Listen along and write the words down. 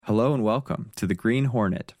Hello and welcome to The Green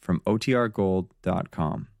Hornet from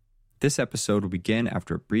OTRGold.com. This episode will begin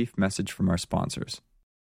after a brief message from our sponsors.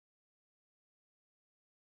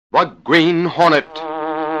 The Green Hornet.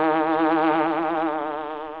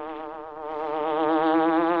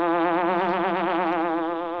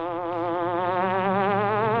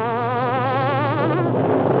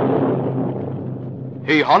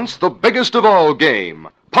 He hunts the biggest of all game,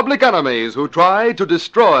 public enemies who try to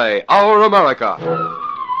destroy our America.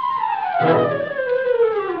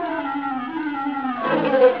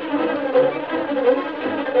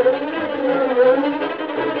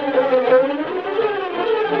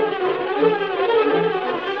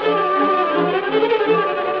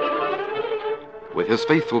 With his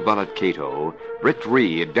faithful valet Cato, Britt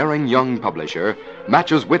Reed, daring young publisher,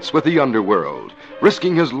 matches wits with the underworld,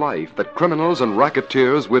 risking his life that criminals and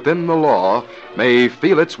racketeers within the law may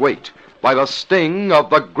feel its weight by the sting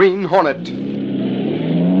of the Green Hornet.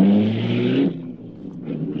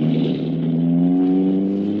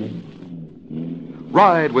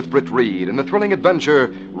 Ride with Britt Reed in the thrilling adventure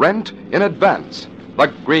Rent in Advance. The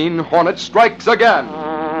Green Hornet strikes again.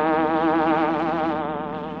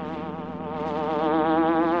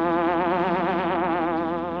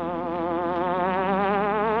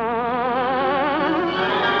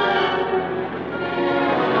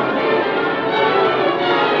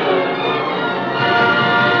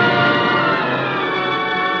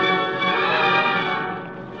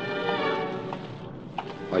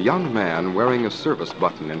 A young man wearing a service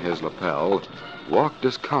button in his lapel walked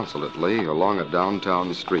disconsolately along a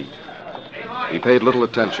downtown street. He paid little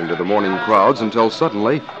attention to the morning crowds until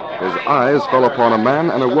suddenly his eyes fell upon a man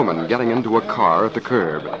and a woman getting into a car at the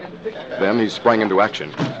curb. Then he sprang into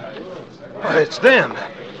action. Oh, it's them.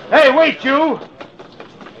 Hey, wait, you!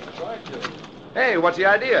 Hey, what's the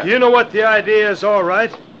idea? You know what the idea is, all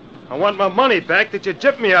right. I want my money back that you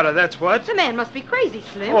gypped me out of, that's what. The man must be crazy,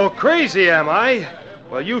 Slim. Oh, crazy, am I?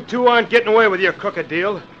 Well, you two aren't getting away with your crooked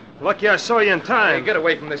deal. Lucky I saw you in time. Hey, get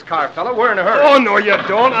away from this car, fella. We're in a hurry. Oh, no, you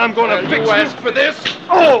don't. I'm going to fix you asked for this?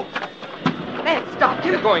 Oh! That stopped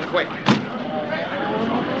him. Get going quick.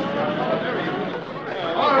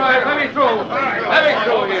 All right, let me through. Let me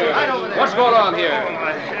through here. What's going on here? Oh,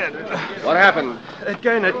 my head. What happened? That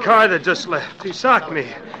guy in that car that just left, he socked me.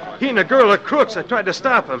 He and a girl are crooks. I tried to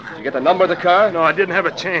stop him. Did you get the number of the car? No, I didn't have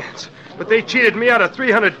a chance. But they cheated me out of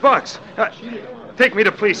 $300. Take me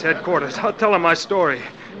to police headquarters. I'll tell them my story.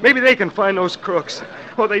 Maybe they can find those crooks.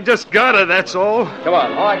 Well, they just gotta, that's all. Come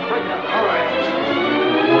on. All right, quick now. All right.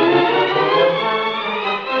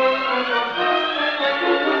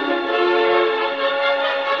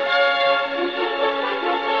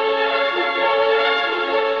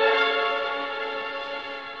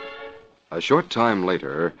 A short time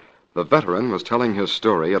later, the veteran was telling his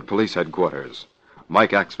story at police headquarters.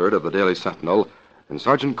 Mike Axford of the Daily Sentinel and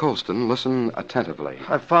Sergeant Colston listened attentively.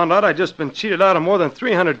 I found out I'd just been cheated out of more than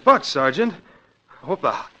 $300, Sergeant. I hope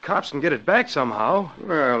the cops can get it back somehow.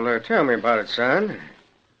 Well, tell me about it, son.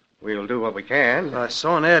 We'll do what we can. I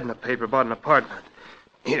saw an ad in the paper about an apartment.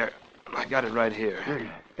 Here, I got it right here.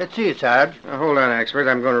 Let's see it, Sarge. Now, hold on, Axford.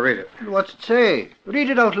 I'm going to read it. What's it say? Read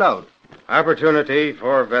it out loud. Opportunity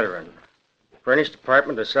for veteran. Furnished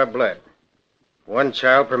apartment to sublet. One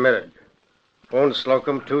child permitted. Phone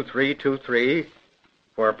Slocum 2323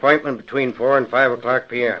 for appointment between 4 and 5 o'clock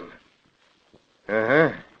p.m.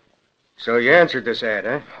 Uh-huh. So you answered this ad,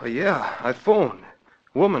 huh? Oh, yeah, I phoned.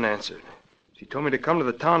 A woman answered. She told me to come to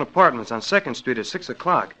the town apartments on 2nd Street at 6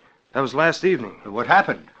 o'clock. That was last evening. What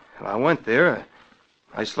happened? Well, I went there. A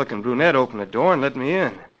nice-looking brunette opened the door and let me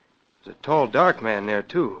in. There was a tall, dark man there,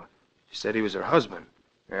 too. She said he was her husband.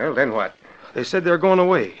 Well, then what? They said they were going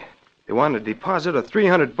away. They wanted a deposit of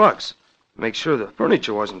 $300. Make sure the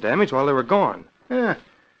furniture wasn't damaged while they were gone. Yeah,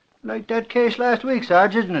 like that case last week,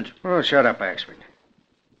 Sarge, isn't it? Oh, shut up, Axford.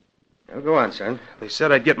 Now, go on, son. They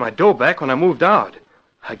said I'd get my dough back when I moved out.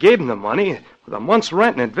 I gave them the money with a month's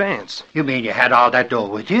rent in advance. You mean you had all that dough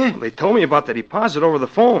with you? They told me about the deposit over the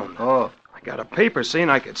phone. Oh. I got a paper saying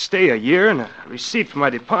I could stay a year and a receipt for my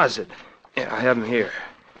deposit. Yeah, I have them here.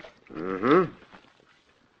 Mm-hmm.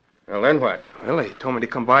 Well, then what? Well, they told me to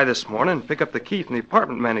come by this morning and pick up the key from the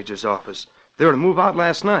apartment manager's office. They were to move out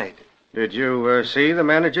last night. Did you see the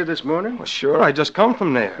manager this morning? Well, sure, I just come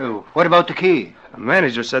from there. Oh, what about the key? The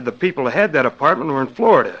manager said the people who had that apartment were in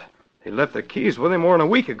Florida. They left their keys with him more than a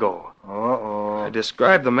week ago. Uh-oh. I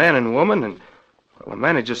described the man and woman, and well, the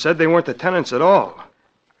manager said they weren't the tenants at all.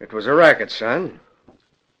 It was a racket, son.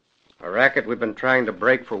 A racket we've been trying to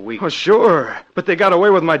break for weeks. Oh, sure, but they got away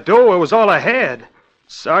with my dough. It was all I had.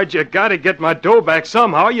 Sarge, you gotta get my dough back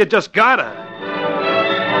somehow. You just gotta.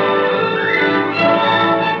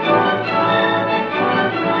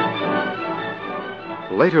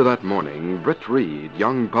 Later that morning, Britt Reed,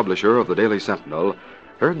 young publisher of the Daily Sentinel,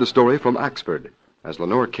 heard the story from Axford, as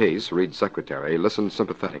Lenore Case, Reed's secretary, listened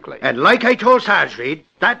sympathetically. And like I told Sarge Reed,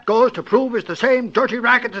 that goes to prove it's the same dirty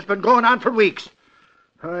racket that's been going on for weeks.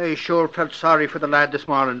 I sure felt sorry for the lad this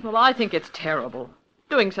morning. Well, I think it's terrible.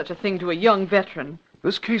 Doing such a thing to a young veteran.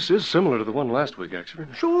 This case is similar to the one last week,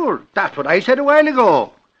 Axford. Sure, that's what I said a while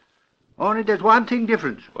ago. Only there's one thing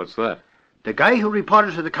different. What's that? The guy who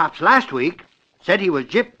reported to the cops last week said he was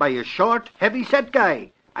gypped by a short, heavy-set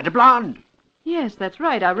guy and a blonde. Yes, that's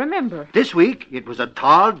right. I remember. This week, it was a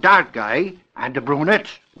tall, dark guy and a brunette.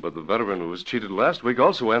 But the veteran who was cheated last week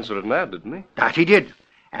also answered an ad, didn't he? That he did.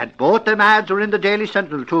 And both them ads are in the Daily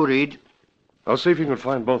Sentinel, too, Reed. I'll see if you can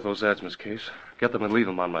find both those ads, Miss Case. Get them and leave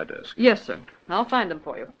them on my desk. Yes, sir. I'll find them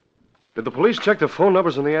for you. Did the police check the phone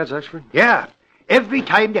numbers on the ads, Axford? Yeah. Every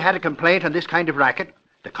time they had a complaint on this kind of racket,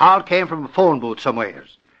 the call came from a phone booth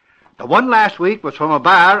somewheres. The one last week was from a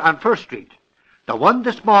bar on First Street. The one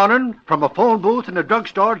this morning from a phone booth in a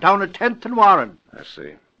drugstore down at 10th and Warren. I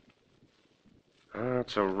see.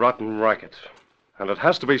 It's a rotten racket, and it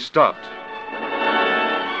has to be stopped.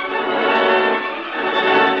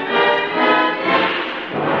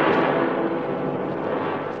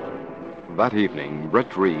 That evening,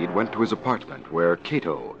 Britt Reed went to his apartment where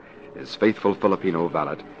Cato, his faithful Filipino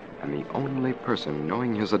valet, and the only person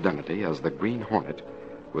knowing his identity as the Green Hornet,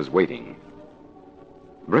 was waiting.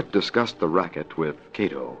 Britt discussed the racket with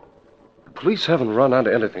Cato. The police haven't run onto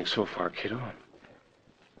anything so far, Cato.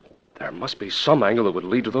 There must be some angle that would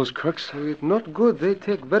lead to those crooks. It's not good. They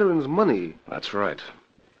take veterans' money. That's right.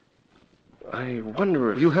 I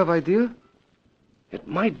wonder if... You have idea? It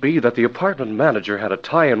might be that the apartment manager had a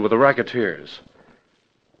tie-in with the racketeers.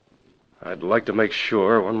 I'd like to make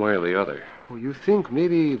sure one way or the other. Oh, you think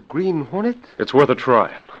maybe Green Hornet? It's worth a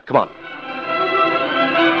try. Come on.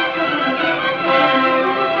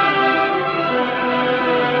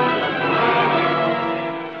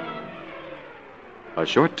 A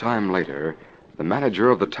short time later, the manager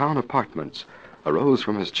of the town apartments arose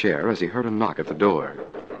from his chair as he heard a knock at the door.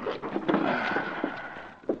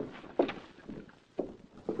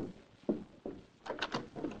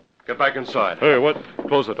 Get back inside. Hey, what?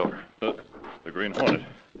 Close the door. The Green Hornet.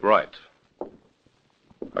 Right.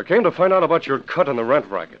 I came to find out about your cut in the rent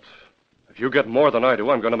racket. If you get more than I do,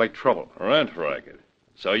 I'm going to make trouble. Rent racket.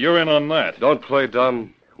 So you're in on that? Don't play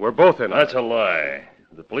dumb. We're both in on That's it. a lie.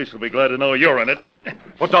 The police will be glad to know you're in it.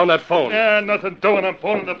 Put down that phone. Yeah, nothing doing. I'm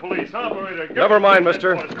phoning the police. Operator, get Never mind, that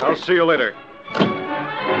mister. phone. I'll see you later.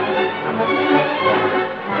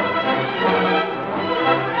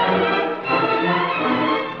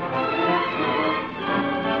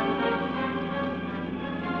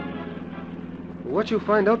 What you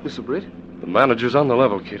find out, Mr. Britt? The manager's on the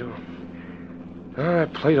level, Cato. I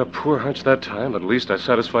played a poor hunch that time, but at least I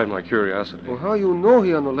satisfied my curiosity. Well, how you know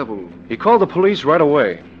he on the level? He called the police right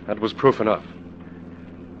away. That was proof enough.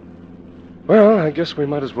 Well, I guess we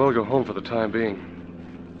might as well go home for the time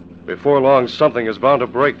being. Before long, something is bound to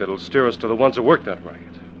break that'll steer us to the ones who worked that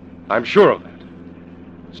racket. I'm sure of that.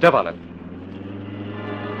 Step on it.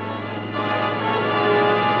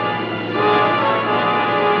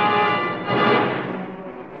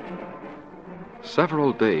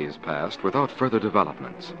 Several days passed without further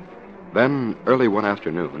developments. Then, early one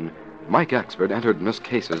afternoon, Mike Axford entered Miss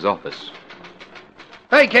Case's office.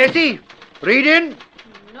 Hey, Casey. Reed in?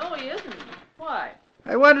 No, he isn't. Why?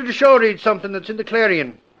 I wanted to show Reed something that's in the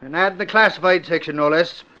Clarion. An ad in the classified section, no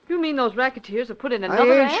less. You mean those racketeers have put in I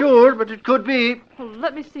another ain't ad? sure, but it could be. Well,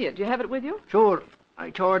 let me see it. Do you have it with you? Sure.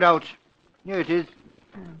 I tore it out. Here it is.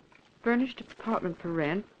 Furnished apartment for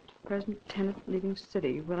rent. Present tenant leaving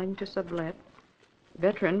city. Willing to sublet.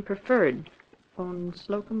 Veteran preferred. Phone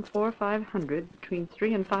Slocum 4500 between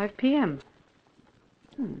 3 and 5 p.m.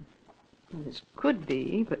 Well, this could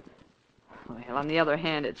be, but... Well, on the other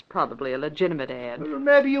hand, it's probably a legitimate ad. Well,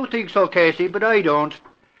 maybe you think so, Casey, but I don't.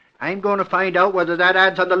 I'm going to find out whether that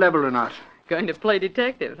ad's on the level or not. Going to play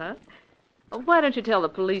detective, huh? Well, why don't you tell the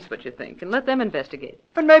police what you think and let them investigate?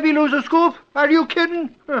 And maybe lose a scoop? Are you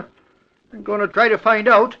kidding? Huh. I'm going to try to find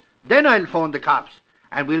out. Then I'll phone the cops.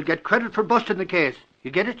 And we'll get credit for busting the case.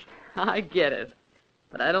 You get it? I get it.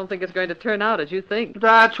 But I don't think it's going to turn out as you think.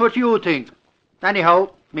 That's what you think. Anyhow,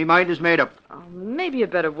 me mind is made up. Oh, maybe you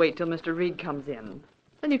better wait till Mr. Reed comes in.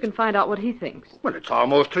 Then you can find out what he thinks. Well, it's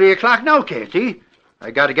almost 3 o'clock now, Casey.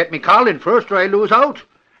 I got to get me call in first or I lose out.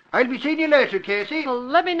 I'll be seeing you later, Casey. Well,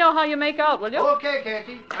 let me know how you make out, will you? Okay,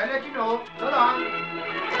 Casey. I'll let you know. So long.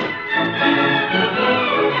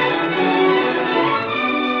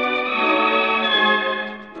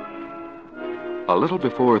 A little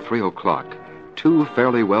before 3 o'clock, two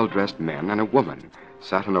fairly well-dressed men and a woman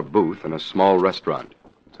sat in a booth in a small restaurant.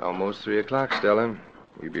 It's almost 3 o'clock, Stella.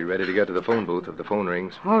 We'd be ready to get to the phone booth if the phone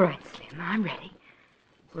rings. All right, Slim, I'm ready.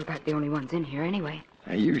 We're about the only ones in here anyway.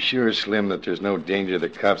 Are you sure, Slim, that there's no danger of the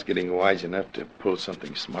cops getting wise enough to pull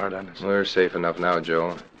something smart on us? We're safe enough now,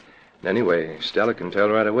 Joe. Anyway, Stella can tell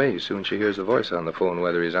right away as soon as she hears the voice on the phone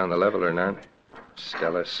whether he's on the level or not.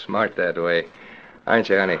 Stella's smart that way. Aren't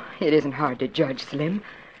you, honey? It isn't hard to judge, Slim.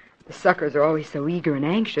 The suckers are always so eager and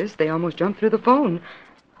anxious, they almost jump through the phone.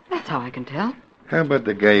 That's how I can tell. How about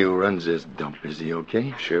the guy who runs this dump? Is he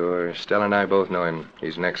okay? Sure. Stella and I both know him.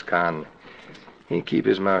 He's an ex-con. He'd keep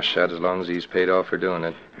his mouth shut as long as he's paid off for doing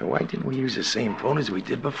it. Why didn't we use the same phone as we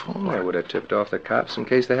did before? I would have tipped off the cops in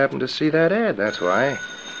case they happened to see that ad, that's why.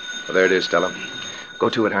 Well, there it is, Stella. Go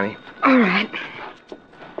to it, honey. All right.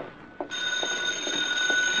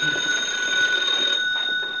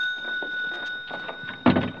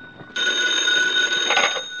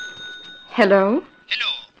 Hello?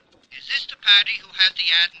 Hello. Is this the party who has the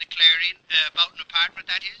ad in the Clarion about an apartment,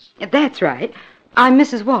 that is? That's right. I'm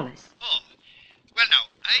Mrs. Wallace. Oh. Well, now,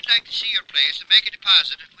 I'd like to see your place and make a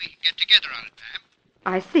deposit if we can get together on it, ma'am.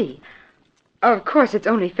 I see. Of course, it's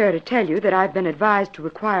only fair to tell you that I've been advised to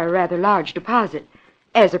require a rather large deposit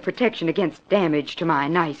as a protection against damage to my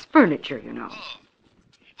nice furniture, you know. Oh.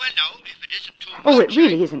 Well, now, if it isn't too much... Oh, it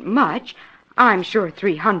really isn't much. I'm sure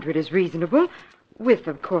 $300 is reasonable, with,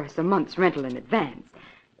 of course, a month's rental in advance.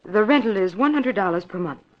 The rental is $100 per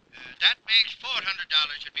month. That makes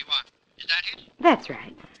 $400 should be what? Is that it? That's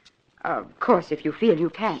right. Of course, if you feel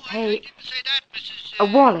you can't pay... I didn't say that,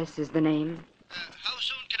 Mrs... Wallace is the name. How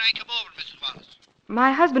soon can I come over, Mrs. Wallace?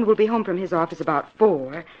 My husband will be home from his office about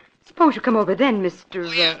 4. Suppose you come over then, Mr...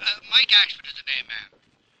 Mike Ashford is the name, ma'am.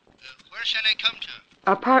 Where shall I come to?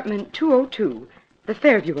 Apartment 202, the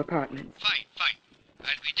Fairview apartment. Fine.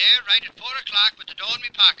 I'll be there right at 4 o'clock with the dough in my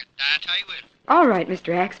pocket. That I will. All right,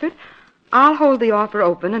 Mr. Axford. I'll hold the offer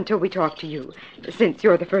open until we talk to you, since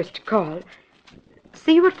you're the first to call.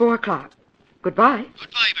 See you at 4 o'clock. Goodbye.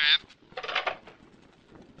 Goodbye, ma'am.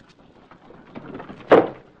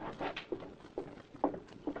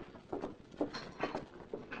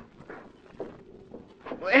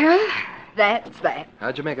 Well, that's that.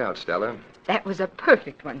 How'd you make out, Stella? That was a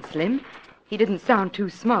perfect one, Slim. He didn't sound too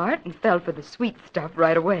smart and fell for the sweet stuff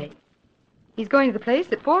right away. He's going to the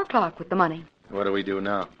place at 4 o'clock with the money. What do we do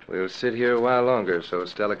now? We'll sit here a while longer so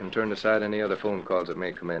Stella can turn aside any other phone calls that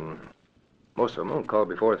may come in. Most of them won't call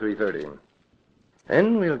before 3:30.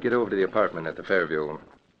 Then we'll get over to the apartment at the Fairview.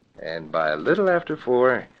 And by a little after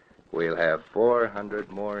 4, we'll have $400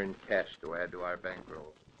 more in cash to add to our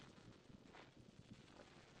bankroll.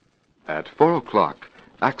 At 4 o'clock,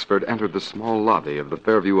 Axford entered the small lobby of the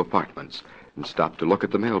Fairview apartments and stopped to look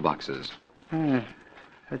at the mailboxes.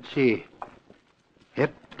 Let's see.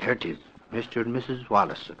 Yep, there it is. Mr. and Mrs.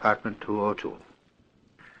 Wallace, apartment 202.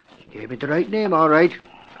 She gave me the right name, all right.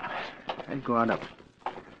 I'll go on up.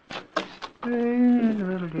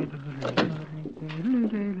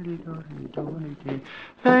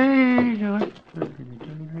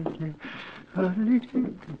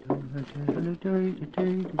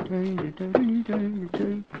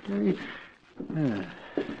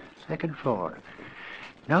 Second floor.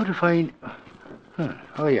 Now to find...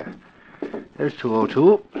 Oh, yeah. There's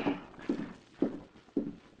 202.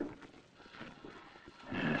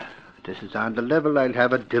 If this is on the level, I'll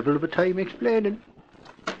have a devil of a time explaining.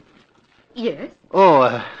 Yes?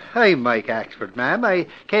 Oh, I'm Mike Axford, ma'am. I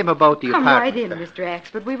came about the Come apartment. right in, Mr.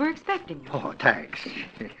 Axford. We were expecting you. Oh, thanks.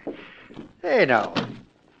 Hey, now.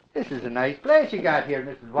 This is a nice place you got here,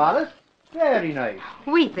 Mrs. Wallace. Very nice.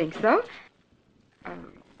 We think so.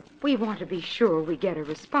 We want to be sure we get a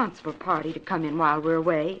responsible party to come in while we're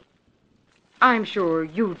away. I'm sure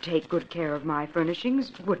you'd take good care of my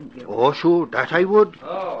furnishings, wouldn't you? Oh, sure, that I would.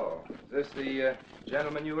 Oh, is this the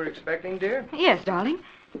gentleman you were expecting, dear? Yes, darling.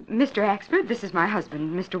 Mr. Axford, this is my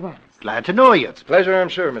husband, Mr. Wallace. Glad to know you. It's a pleasure, I'm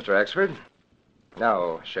sure, Mr. Axford.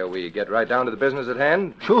 Now, shall we get right down to the business at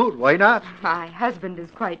hand? Sure, why not? My husband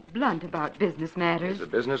is quite blunt about business matters. It's a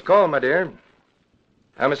business call, my dear.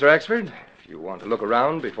 Now, Mr. Axford, if you want to look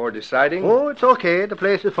around before deciding... Oh, it's okay. The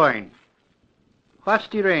place is fine. What's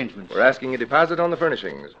the arrangements? We're asking a deposit on the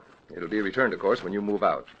furnishings. It'll be returned, of course, when you move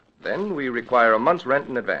out. Then we require a month's rent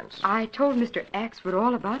in advance. I told Mr. Axford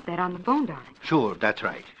all about that on the phone, darling. Sure, that's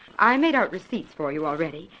right. I made out receipts for you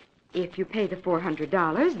already. If you pay the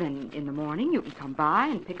 $400, then in the morning you can come by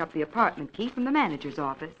and pick up the apartment key from the manager's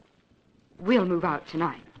office. We'll move out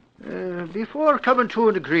tonight. Before coming to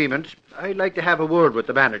an agreement, I'd like to have a word with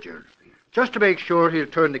the manager, just to make sure he'll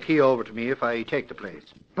turn the key over to me if I take the place.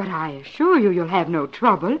 But I assure you you'll have no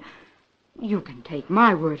trouble. You can take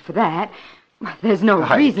my word for that. Well, there's no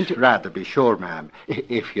reason to... I'd rather be sure, ma'am,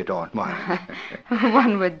 if you don't mind.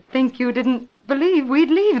 One would think you didn't believe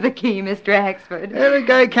we'd leave the key, Mr. Axford. A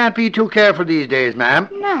guy can't be too careful these days, ma'am.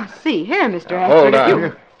 Now, see here, Mr. Hold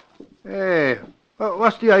Axford. on. Hey,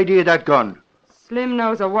 what's the idea of that gun? Slim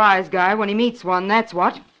knows a wise guy when he meets one, that's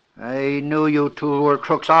what. I knew you two were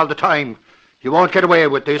crooks all the time. You won't get away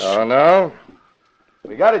with this. Oh, no?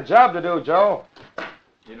 We got a job to do, Joe.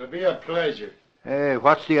 It'll be a pleasure. Hey,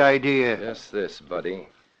 what's the idea? Just this, buddy.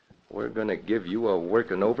 We're gonna give you a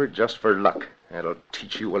working over just for luck. That'll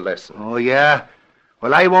teach you a lesson. Oh, yeah?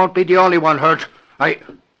 Well, I won't be the only one hurt. Why,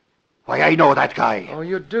 I know that guy. Oh,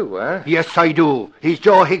 you do, huh? Yes, I do. He's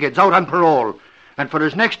Joe Higgins, out on parole. And for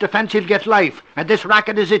his next offense, he'll get life. And this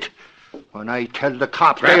racket is it. When I tell the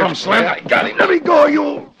cops... Grab him, Slim. I got him. Let me go,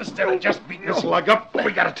 you... Instead of just beating this lug up,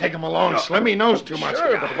 we gotta take him along, Slim. He knows too much.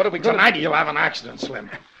 Sure, but what are we gonna... Tonight he'll have an accident, Slim.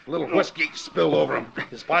 A little whiskey spilled over him.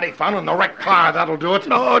 His body found in the wrecked car. That'll do it.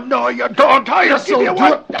 No, you don't. I'll give you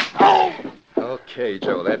one. Oh. Okay,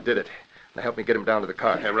 Joe, that did it. Now help me get him down to the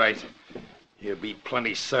car. Yeah, right. He'll be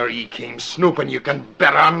plenty sorry he came snooping. You can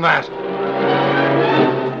bet on that.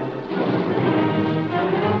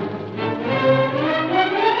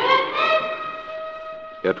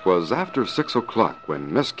 It was after 6 o'clock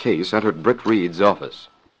when Miss Case entered Britt Reed's office.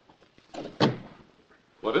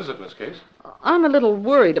 What is it, Miss Case? I'm a little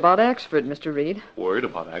worried about Axford, Mr. Reed. Worried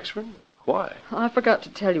about Axford? Why? I forgot to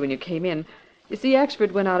tell you when you came in. You see,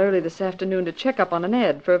 Axford went out early this afternoon to check up on an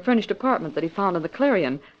ad for a furnished apartment that he found in the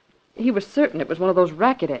Clarion. He was certain it was one of those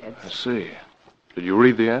racket ads. I see. Did you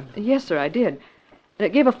read the ad? Yes, sir, I did.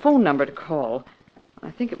 It gave a phone number to call.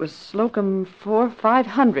 I think it was Slocum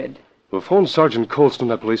 4500. Well, phone Sergeant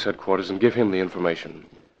Colston at police headquarters and give him the information.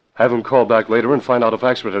 Have him call back later and find out if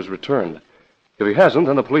Axford has returned. If he hasn't,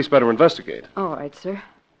 then the police better investigate. All right, sir.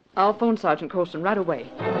 I'll phone Sergeant Colston right away.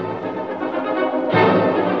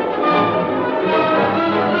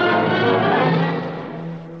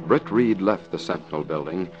 Britt Reed left the Sentinel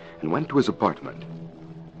building and went to his apartment.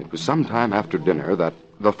 It was some time after dinner that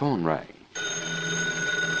the phone rang.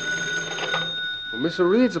 Well, Mr.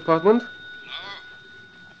 Reed's apartment? Hello?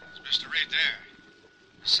 Is Mr. Reed there?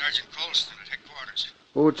 Sergeant Colston at headquarters.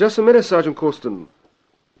 Oh, just a minute, Sergeant Colston.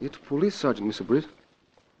 It's Police Sergeant, Mr. Britt.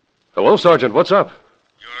 Hello, Sergeant. What's up?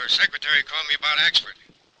 Your secretary called me about Axford.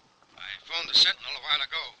 I phoned the Sentinel a while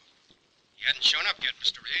ago. He hadn't shown up yet,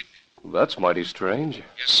 Mr. Reed. That's mighty strange.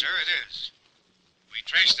 Yes, sir, it is. We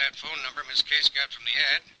traced that phone number Miss Case got from the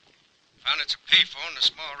ad. Found it's a payphone in a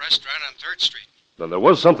small restaurant on 3rd Street. Then there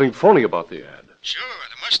was something phony about the ad. Sure,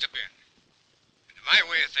 there must have been. And to my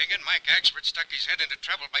way of thinking, Mike Axford stuck his head into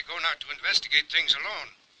trouble by going out to investigate things alone.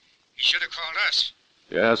 He should have called us.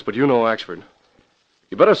 Yes, but you know Axford.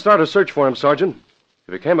 You better start a search for him, Sergeant.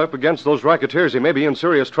 If he came up against those racketeers, he may be in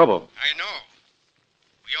serious trouble. I know.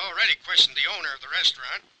 We already questioned the owner of the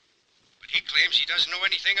restaurant, but he claims he doesn't know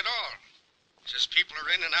anything at all. Says people are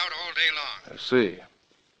in and out all day long. I see.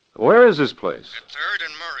 Where is this place? At 3rd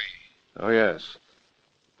and Murray. Oh, yes.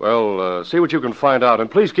 Well, see what you can find out,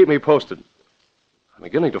 and please keep me posted. I'm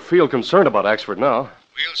beginning to feel concerned about Axford now.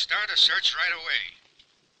 We'll start a search right away.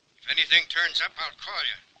 If anything turns up, I'll call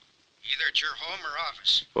you. Either at your home or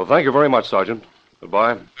office. Well, thank you very much, Sergeant.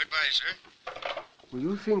 Goodbye. Goodbye, sir. Well,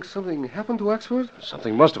 you think something happened to Axford?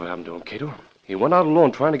 Something must have happened to him, Cato. He went out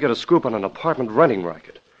alone trying to get a scoop on an apartment renting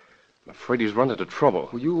racket. I'm afraid he's run into trouble.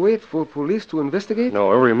 Will you wait for police to investigate?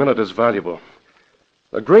 No, every minute is valuable.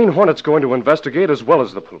 The Green Hornet's going to investigate as well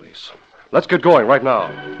as the police. Let's get going right now.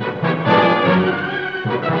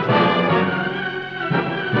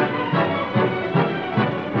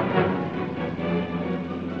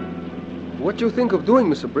 What do you think of doing,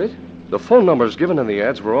 Mr. Britt? The phone numbers given in the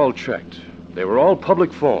ads were all checked. They were all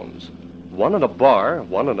public phones. One in a bar,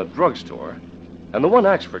 one in a drugstore, and the one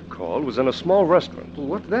Axford called was in a small restaurant. Well,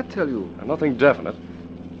 what did that tell you? Nothing definite.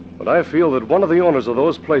 But I feel that one of the owners of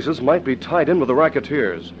those places might be tied in with the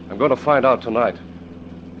racketeers. I'm going to find out tonight.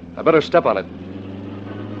 I better step on it.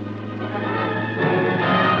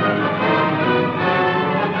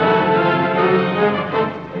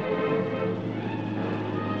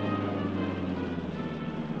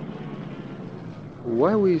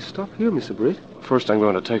 Why we stop here, Mr. Britt? First, I'm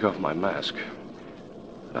going to take off my mask.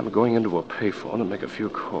 I'm going into a payphone and make a few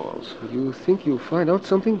calls. You think you'll find out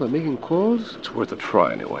something by making calls? It's worth a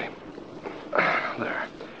try, anyway. There.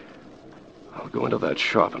 I'll go into that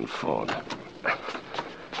shop and phone.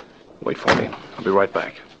 Wait for me. I'll be right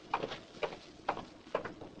back.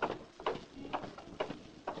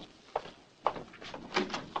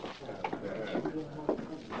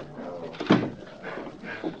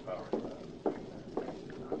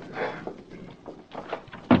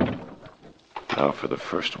 Now for the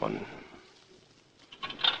first one.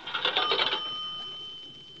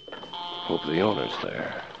 Hope the owner's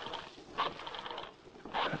there.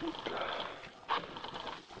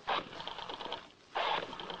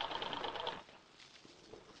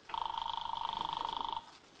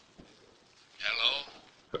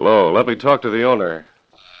 Hello, let me talk to the owner.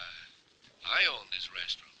 I own this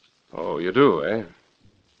restaurant. Oh, you do, eh?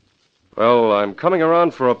 Well, I'm coming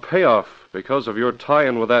around for a payoff because of your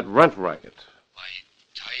tie-in with that rent racket. My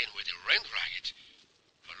tie-in with the rent racket?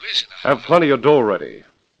 But listen, Have plenty of dough ready.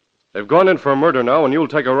 They've gone in for a murder now, and you'll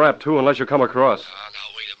take a rap, too, unless you come across. Now,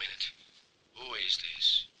 wait a minute. Who is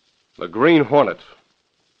this? The Green Hornet.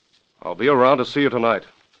 I'll be around to see you tonight.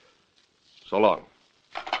 So long.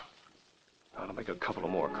 Now to make a couple of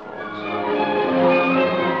more calls.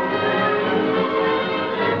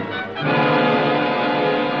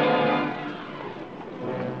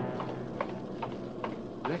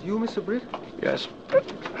 That you, Mr. Britt? Yes.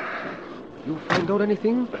 You find out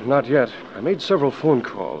anything? Not yet. I made several phone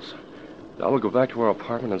calls. Now we'll go back to our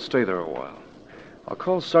apartment and stay there a while. I'll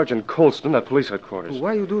call Sergeant Colston at police headquarters.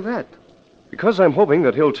 Why you do that? Because I'm hoping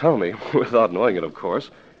that he'll tell me, without knowing it, of course,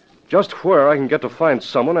 just where I can get to find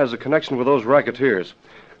someone who has a connection with those racketeers.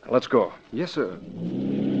 Now, let's go. Yes, sir.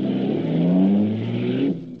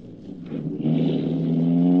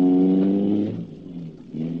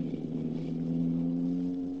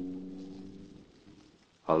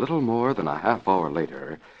 A little more than a half hour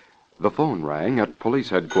later, the phone rang at police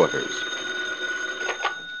headquarters.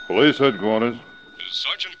 Police headquarters. Is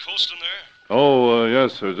Sergeant Colston there? Oh,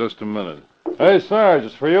 yes, sir. Just a minute. Hey, Sarge,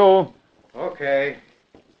 it's for you. Okay.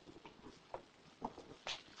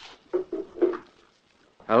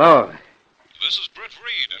 Hello. This is Britt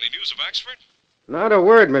Reed. Any news of Axford? Not a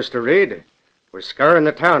word, Mr. Reed. We're scouring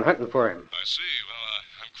the town hunting for him. I see. Well,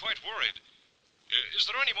 I'm quite worried. Is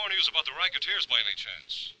there any more news about the racketeers by any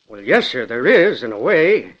chance? Well, yes, sir, there is, in a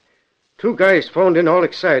way. 2 guys phoned in all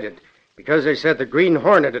excited because they said the Green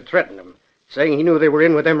Hornet had threatened them, saying he knew they were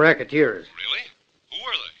in with them racketeers. Really? Who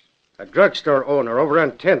were they? A drugstore owner over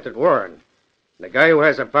on 10th at Warren, and a guy who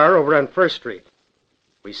has a bar over on 1st Street.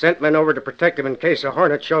 We sent men over to protect him in case a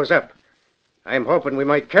Hornet shows up. I'm hoping we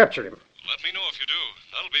might capture him. Let me know if you do.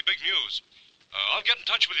 That'll be big news. I'll get in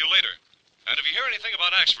touch with you later. And if you hear anything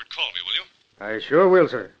about Axford, call me, will you? I sure will,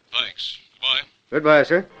 sir. Thanks. Goodbye. Goodbye,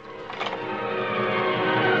 sir.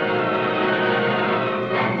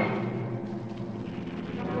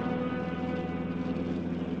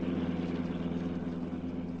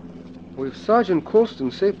 If Sergeant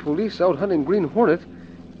Colston say police out hunting Green Hornet, it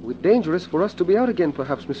would be dangerous for us to be out again,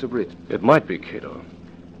 perhaps, Mr. Britt. It might be, Cato.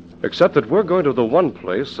 Except that we're going to the one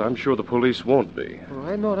place I'm sure the police won't be. Oh,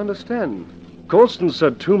 I don't understand. Colston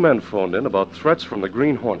said 2 men phoned in about threats from the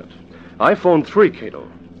Green Hornet. I phoned 3, Cato.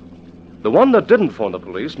 The one that didn't phone the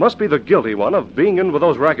police must be the guilty one of being in with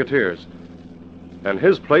those racketeers. And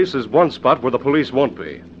his place is one spot where the police won't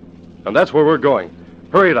be. And that's where we're going.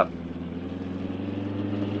 Hurry it up.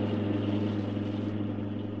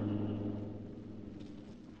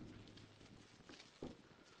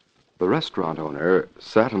 The restaurant owner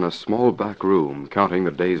sat in a small back room counting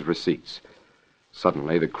the day's receipts.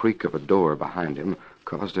 Suddenly, the creak of a door behind him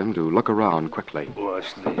caused him to look around quickly.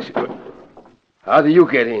 What's this? How do you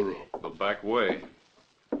get in? The back way.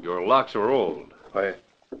 Your locks are old. Why,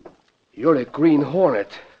 you're the Green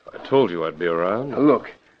Hornet. I told you I'd be around. Now,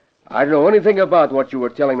 look, I don't know anything about what you were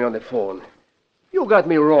telling me on the phone. You got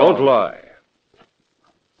me wrong. Don't lie.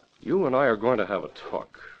 You and I are going to have a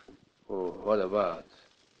talk. Oh, what about?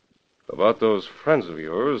 About those friends of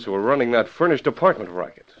yours who are running that furnished apartment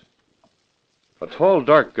racket. A tall,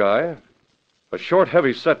 dark guy, a short,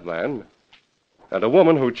 heavy-set man, and a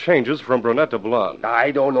woman who changes from brunette to blonde.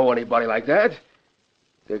 I don't know anybody like that.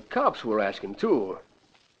 The cops were asking, too.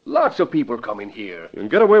 Lots of people come in here. You can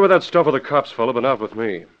get away with that stuff with the cops, fella, but not with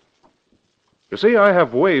me. You see, I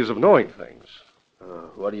have ways of knowing things.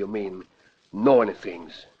 What do you mean, knowing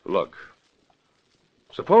things? Look,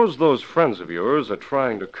 suppose those friends of yours are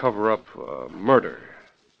trying to cover up murder.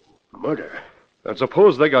 Murder? And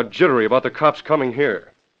suppose they got jittery about the cops coming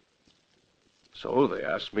here. So they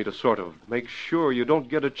asked me to sort of make sure you don't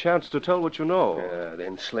get a chance to tell what you know.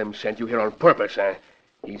 Then Slim sent you here on purpose, eh?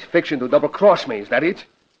 He's fixing to double-cross me, is that it?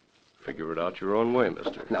 Figure it out your own way,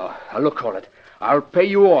 mister. Now, look, Hornet. I'll pay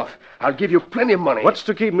you off. I'll give you plenty of money. What's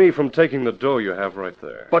to keep me from taking the dough you have right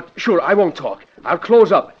there? But, sure, I won't talk. I'll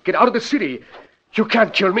close up. Get out of the city. You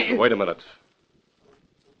can't kill me. Wait a minute.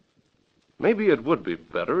 Maybe it would be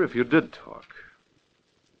better if you did talk.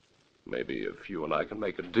 Maybe if you and I can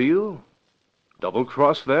make a deal,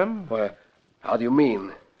 double-cross them. Well, how do you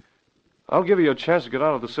mean? I'll give you a chance to get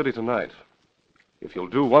out of the city tonight. If you'll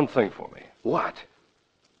do one thing for me. What?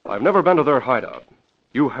 I've never been to their hideout.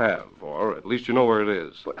 You have, or at least you know where it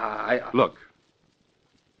is. But Look.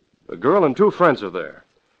 The girl and 2 friends are there.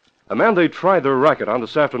 A man they tried their racket on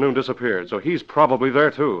this afternoon disappeared, so he's probably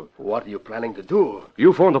there, too. What are you planning to do?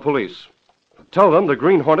 You phone the police. Tell them the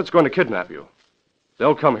Green Hornet's going to kidnap you.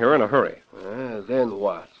 They'll come here in a hurry. Then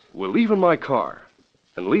what? We'll leave in my car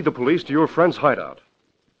and lead the police to your friend's hideout.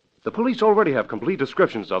 The police already have complete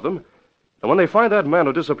descriptions of them, and when they find that man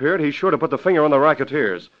who disappeared, he's sure to put the finger on the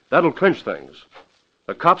racketeers. That'll clinch things.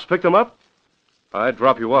 The cops pick them up, I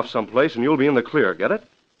drop you off someplace, and you'll be in the clear. Get it?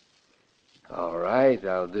 All right,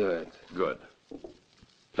 I'll do it. Good.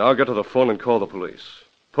 Now get to the phone and call the police.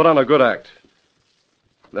 Put on a good act.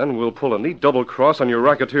 Then we'll pull a neat double cross on your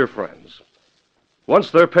racketeer friends.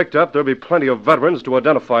 Once they're picked up, there'll be plenty of veterans to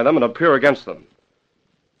identify them and appear against them.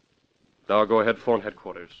 Now go ahead, phone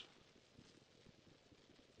headquarters.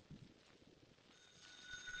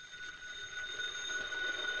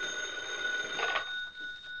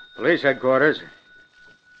 Police headquarters.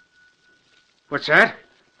 What's that?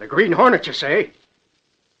 The Green Hornet, you say?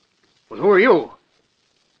 Well, who are you?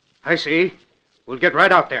 I see. We'll get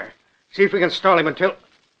right out there. See if we can stall him until...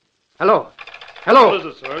 Hello? Hello? What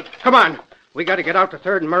is it, Sarge? Come on. We got to get out to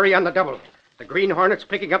 3rd and Murray on the double. The Green Hornet's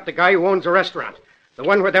picking up the guy who owns the restaurant. The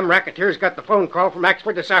one where them racketeers got the phone call from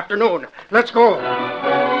Axford this afternoon. Let's go.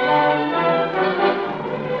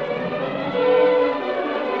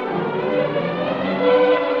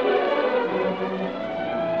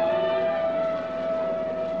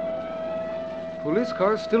 Police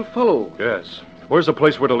cars still follow. Yes. Where's the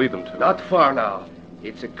place we're to lead them to? Not far now.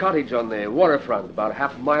 It's a cottage on the waterfront, about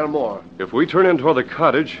half a mile more. If we turn in toward the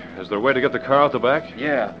cottage, is there a way to get the car out the back?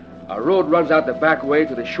 Yeah. A road runs out the back way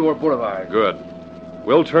to the shore boulevard. Good.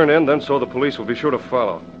 We'll turn in, then, so the police will be sure to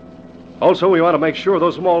follow. Also, we want to make sure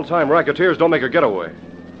those small-time racketeers don't make a getaway.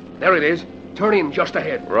 There it is. Turn in just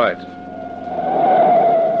ahead. Right.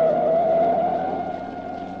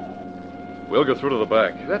 We'll go through to the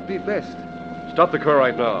back. That'd be best. Stop the car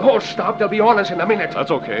right now. Don't stop. They'll be on us in a minute. That's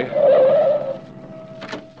okay.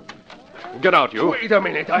 Get out, you. Wait a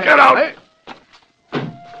minute. Get out!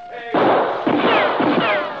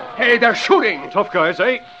 Hey, they're shooting. Tough guys,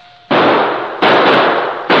 eh?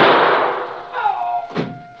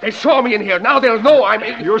 They saw me in here. Now they'll know I'm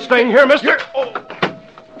in... You're staying here, mister?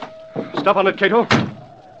 Step on it, Cato.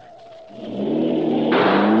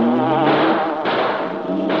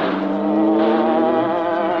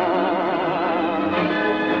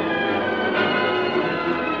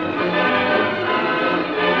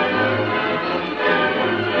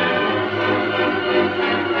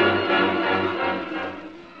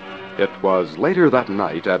 It was later that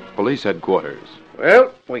night at police headquarters.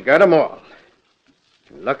 Well, we got 'em all.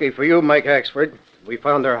 Lucky for you, Mike Axford. We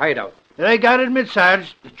found their hideout. I gotta admit,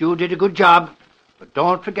 Sarge, that you did a good job. But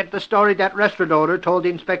don't forget the story that restaurant owner told the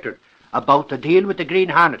inspector about the deal with the Green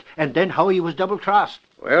Hornet and then how he was double-crossed.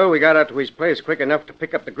 Well, we got out to his place quick enough to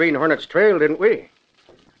pick up the Green Hornet's trail, didn't we?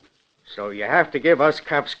 So you have to give us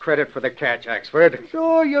cops credit for the catch, Axford.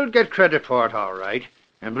 Sure, you'll get credit for it, all right.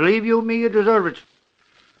 And believe you me, you deserve it.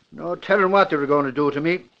 No telling what they were going to do to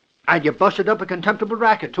me. And you busted up a contemptible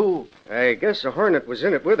racket, too. I guess the Hornet was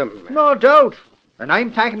in it with him. No doubt. And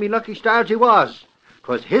I'm thanking me lucky stars he was.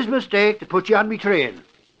 'Twas his mistake to put you on me trail.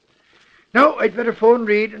 Now, I'd better phone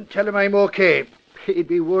Reed and tell him I'm okay. He'd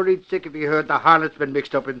be worried sick if he heard the harlot's been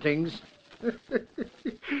mixed up in things.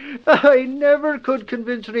 I never could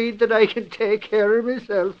convince Reed that I can take care of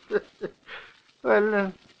myself.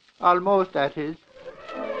 Well, almost, that is.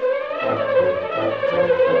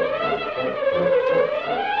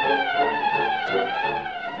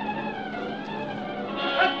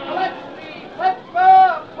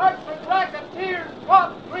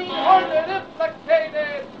 Green Hornet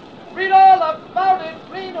implicated. Read all about it.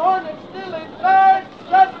 Green Hornet still in charge.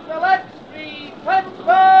 Just select Street.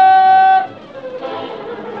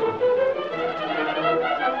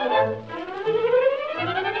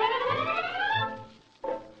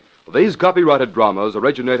 These copyrighted dramas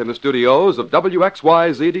originate in the studios of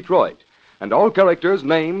WXYZ Detroit, and all characters,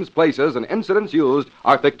 names, places, and incidents used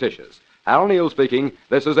are fictitious. Al Neal speaking.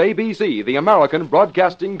 This is ABC, the American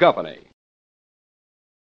Broadcasting Company.